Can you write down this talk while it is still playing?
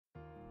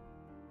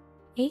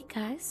Hey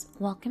guys,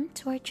 welcome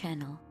to our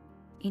channel.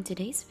 In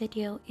today's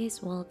video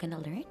we're gonna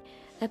learn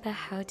about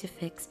how to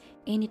fix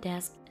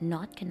Anydesk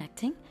not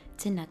connecting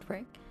to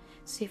network.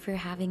 So if you're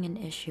having an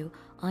issue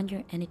on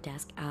your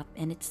Anydesk app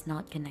and it's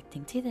not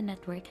connecting to the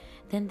network,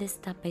 then this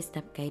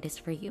step-by-step guide is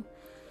for you.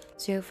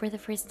 So for the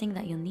first thing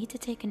that you'll need to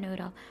take a note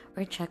of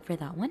or check for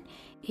that one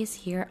is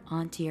here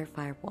onto your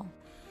firewall.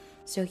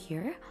 So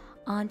here,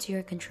 onto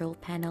your control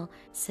panel,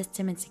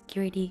 system and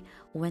security,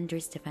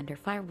 Windows Defender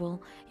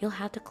Firewall, you'll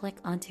have to click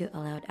onto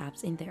allowed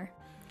apps in there.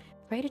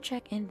 Try to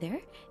check in there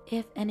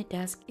if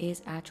Anydesk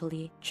is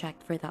actually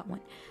checked for that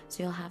one.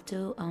 So you'll have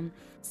to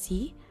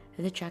see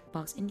the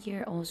checkbox in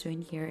here, also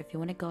in here, if you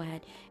want to go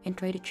ahead and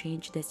try to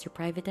change this to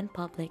private and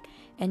public,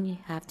 and you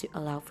have to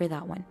allow for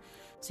that one.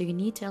 So you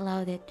need to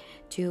allow it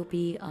to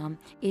be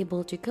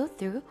able to go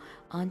through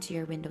onto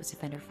your Windows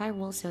Defender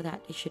Firewall so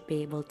that it should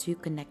be able to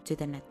connect to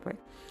the network.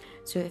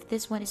 So if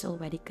this one is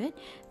already good,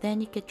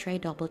 then you could try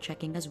double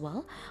checking as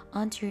well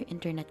onto your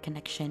internet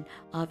connection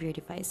of your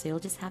device. So you'll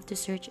just have to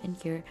search in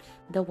here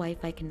the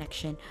Wi-Fi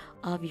connection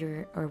of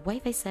your or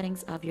Wi-Fi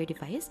settings of your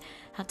device.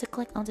 Have to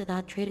click onto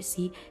that, try to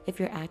see if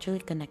you're actually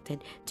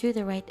connected to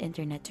the right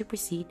internet to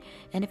proceed.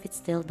 And if it's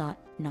still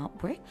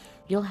not work,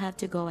 you'll have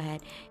to go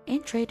ahead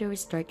and try to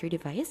restart your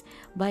device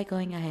by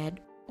going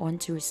ahead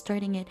onto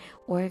restarting it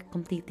or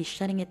completely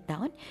shutting it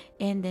down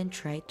and then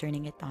try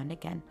turning it on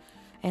again.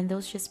 And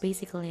those just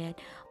basically it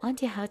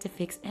onto how to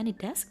fix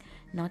Anydesk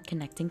not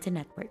connecting to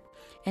network.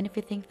 And if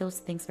you think those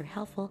things are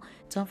helpful,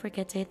 don't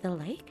forget to hit the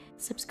like,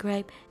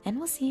 subscribe, and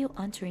we'll see you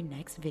on to our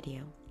next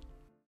video.